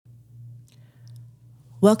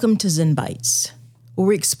Welcome to Zen Bites, where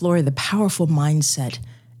we explore the powerful mindset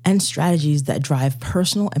and strategies that drive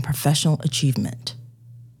personal and professional achievement.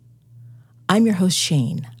 I'm your host,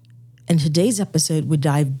 Shane, and today's episode would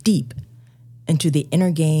dive deep into the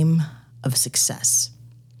inner game of success.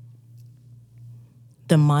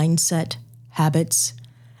 The mindset, habits,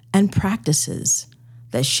 and practices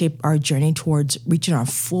that shape our journey towards reaching our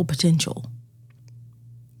full potential.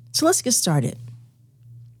 So let's get started.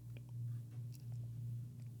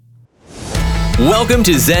 Welcome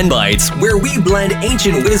to Zen Bites, where we blend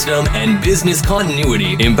ancient wisdom and business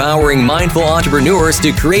continuity, empowering mindful entrepreneurs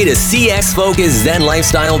to create a CX-focused Zen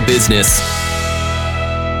lifestyle business.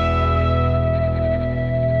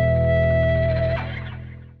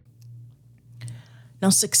 Now,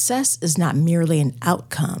 success is not merely an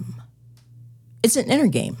outcome. It's an inner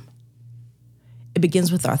game. It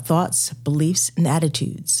begins with our thoughts, beliefs, and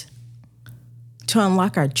attitudes. To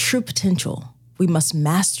unlock our true potential, we must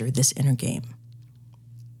master this inner game.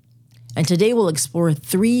 And today we'll explore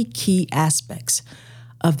 3 key aspects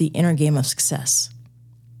of the inner game of success: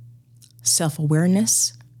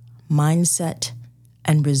 self-awareness, mindset,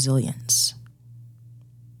 and resilience.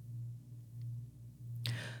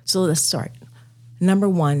 So let's start. Number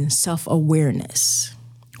 1, self-awareness,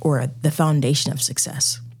 or the foundation of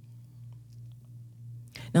success.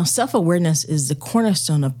 Now, self-awareness is the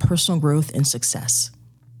cornerstone of personal growth and success,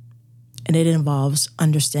 and it involves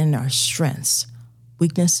understanding our strengths,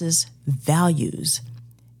 weaknesses, values,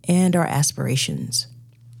 and our aspirations.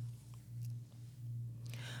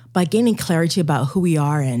 By gaining clarity about who we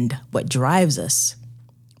are and what drives us,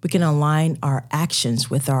 we can align our actions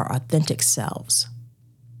with our authentic selves.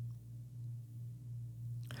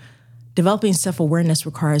 Developing self-awareness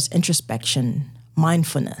requires introspection,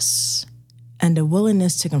 mindfulness, and a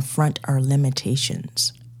willingness to confront our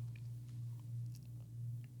limitations.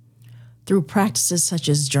 Through practices such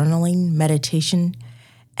as journaling, meditation,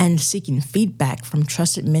 and seeking feedback from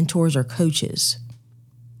trusted mentors or coaches,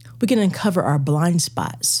 we can uncover our blind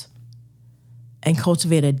spots and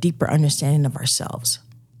cultivate a deeper understanding of ourselves.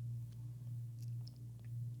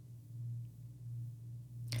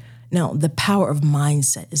 Now, the power of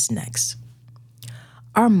mindset is next.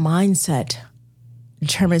 Our mindset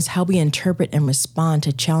determines how we interpret and respond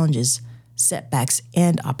to challenges, setbacks,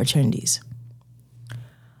 and opportunities.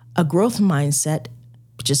 A growth mindset,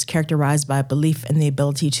 which is characterized by a belief in the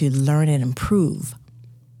ability to learn and improve,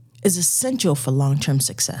 is essential for long-term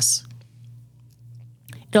success.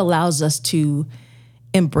 It allows us to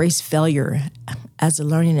embrace failure as a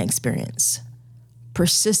learning experience,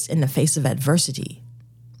 persist in the face of adversity,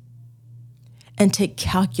 and take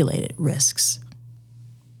calculated risks.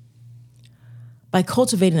 By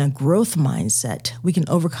cultivating a growth mindset, we can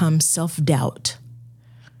overcome self-doubt,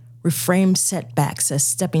 reframe setbacks as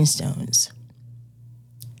stepping stones,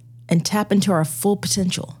 and tap into our full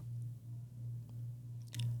potential.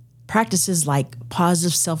 Practices like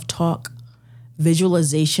positive self-talk,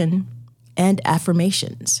 visualization, and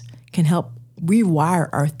affirmations can help rewire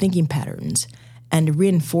our thinking patterns and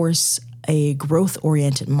reinforce a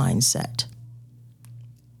growth-oriented mindset.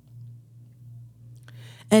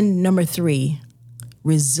 And number 3,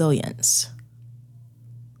 resilience.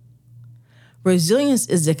 Resilience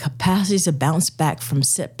is the capacity to bounce back from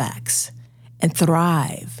setbacks and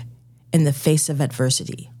thrive in the face of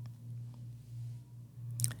adversity.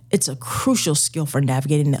 It's a crucial skill for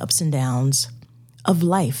navigating the ups and downs of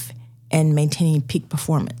life and maintaining peak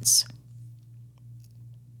performance.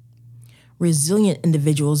 Resilient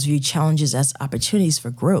individuals view challenges as opportunities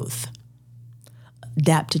for growth,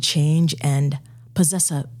 adapt to change, and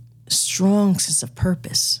possess a strong sense of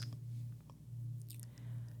purpose.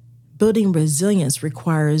 Building resilience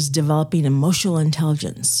requires developing emotional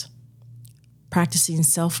intelligence, practicing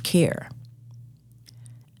self-care,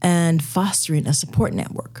 and fostering a support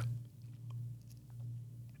network.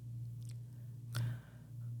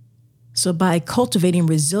 So by cultivating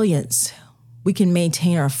resilience, we can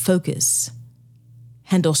maintain our focus,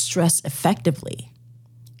 handle stress effectively,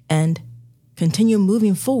 and continue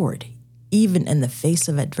moving forward even in the face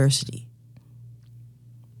of adversity.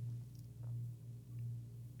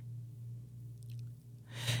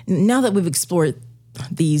 Now that we've explored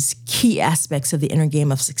these key aspects of the inner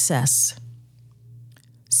game of success,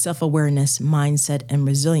 self-awareness, mindset, and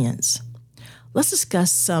resilience, let's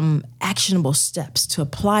discuss some actionable steps to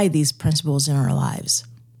apply these principles in our lives.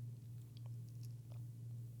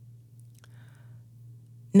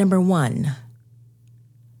 Number 1,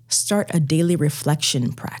 start a daily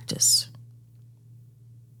reflection practice.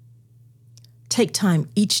 Take time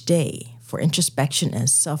each day for introspection and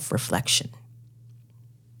self-reflection.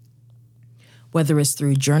 whether it's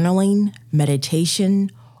through journaling, meditation,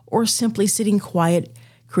 or simply sitting quiet,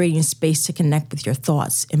 creating space to connect with your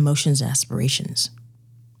thoughts, emotions, and aspirations.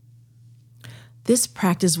 This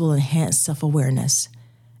practice will enhance self-awareness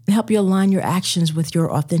and help you align your actions with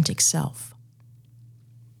your authentic self.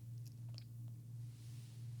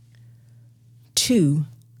 2,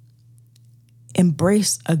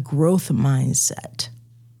 embrace a growth mindset.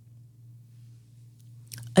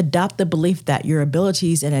 Adopt the belief that your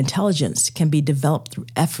abilities and intelligence can be developed through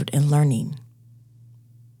effort and learning.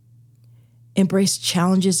 Embrace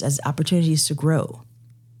challenges as opportunities to grow.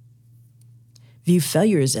 View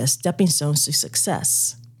failures as stepping stones to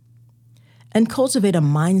success. And cultivate a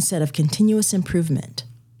mindset of continuous improvement.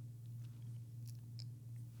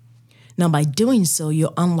 Now, by doing so,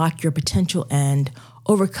 you'll unlock your potential and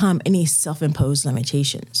overcome any self-imposed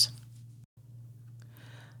limitations.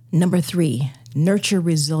 Number 3, nurture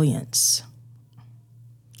resilience.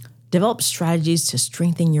 Develop strategies to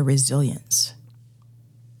strengthen your resilience.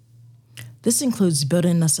 This includes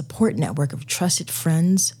building a support network of trusted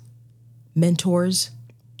friends, mentors,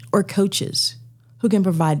 or coaches who can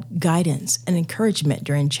provide guidance and encouragement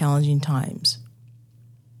during challenging times.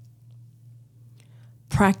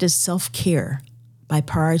 Practice self-care by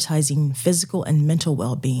prioritizing physical and mental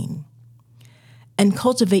well-being, and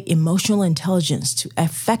cultivate emotional intelligence to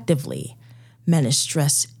effectively manage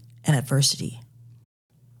stress and adversity.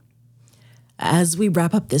 As we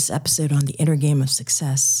wrap up this episode on the inner game of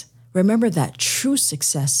success, remember that true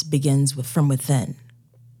success begins from within.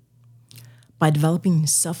 By developing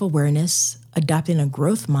self-awareness, adopting a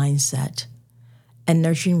growth mindset, and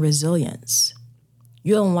nurturing resilience,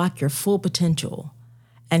 you'll unlock your full potential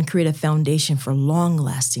and create a foundation for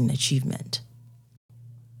long-lasting achievement.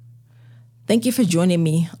 Thank you for joining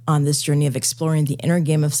me on this journey of exploring the inner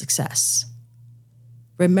game of success.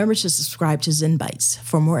 Remember to subscribe to Zen Bites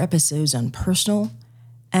for more episodes on personal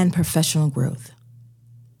and professional growth.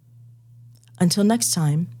 Until next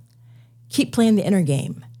time, keep playing the inner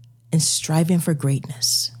game and striving for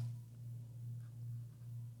greatness.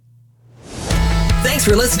 Thanks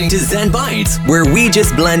for listening to Zen Bites, where we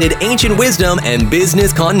just blended ancient wisdom and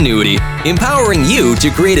business continuity, empowering you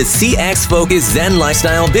to create a CX-focused Zen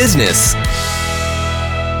lifestyle business.